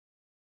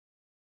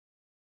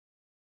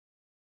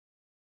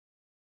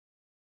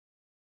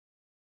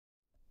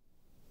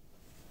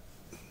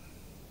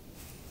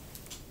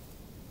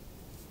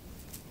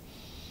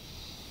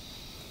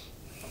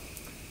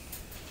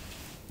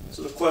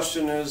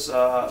question is,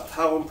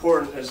 how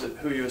important is it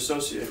who you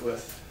associate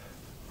with?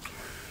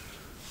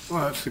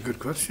 Well, that's a good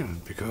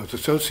question, because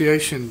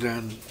association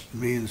then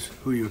means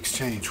who you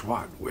exchange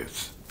what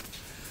with.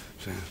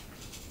 So,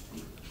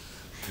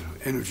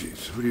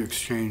 energies, who do you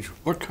exchange,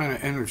 what kind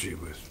of energy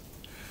with?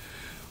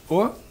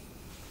 Or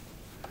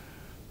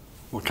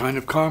what kind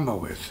of karma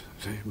with?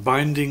 See,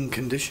 binding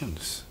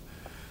conditions.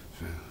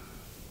 So,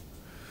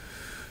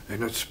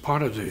 and that's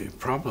part of the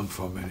problem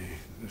for many,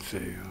 let's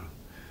say,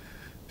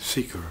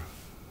 seeker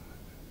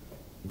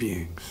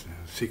beings,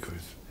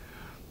 seekers.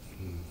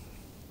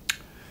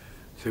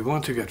 They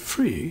want to get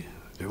free,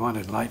 they want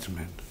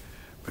enlightenment,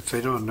 but they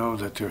don't know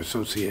that their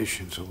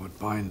associations are what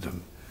bind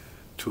them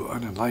to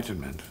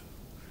unenlightenment.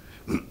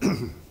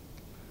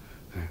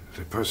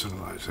 They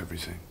personalize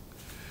everything.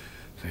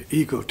 They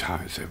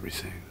egotize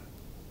everything.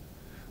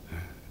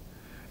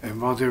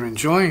 And while they're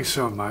enjoying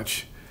so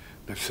much,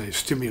 let's say,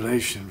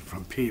 stimulation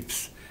from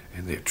peeps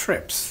and their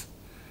trips,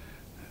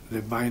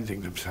 they're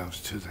binding themselves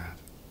to that.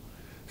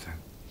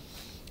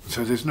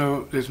 So there's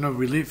no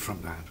relief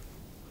from that.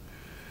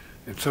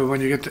 And so when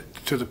you get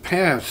to the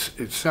path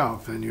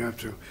itself, then you have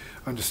to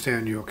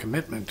understand your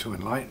commitment to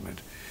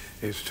enlightenment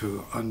is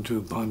to undo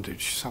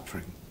bondage,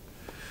 suffering.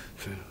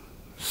 So,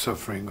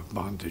 suffering of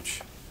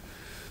bondage.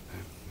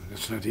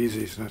 It's not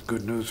easy, it's not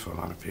good news for a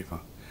lot of people.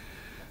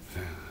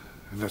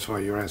 And that's why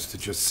you're asked to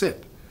just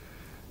sit.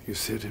 You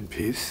sit in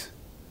peace.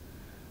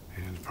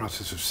 And in the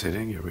process of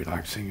sitting, you're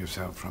relaxing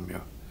yourself from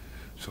your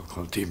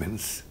so-called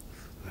demons.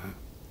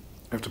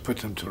 You have to put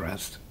them to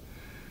rest.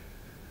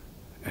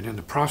 And in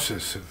the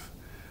process of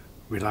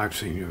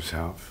relaxing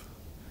yourself,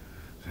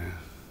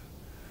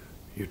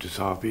 you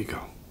dissolve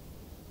ego.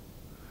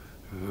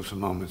 Those are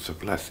moments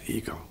of less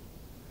ego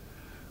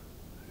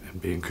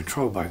and being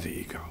controlled by the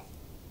ego.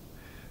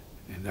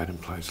 And that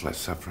implies less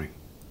suffering.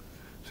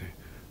 See,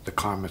 the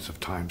karmas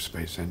of time,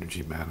 space,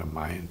 energy, matter,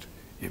 mind,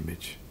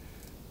 image,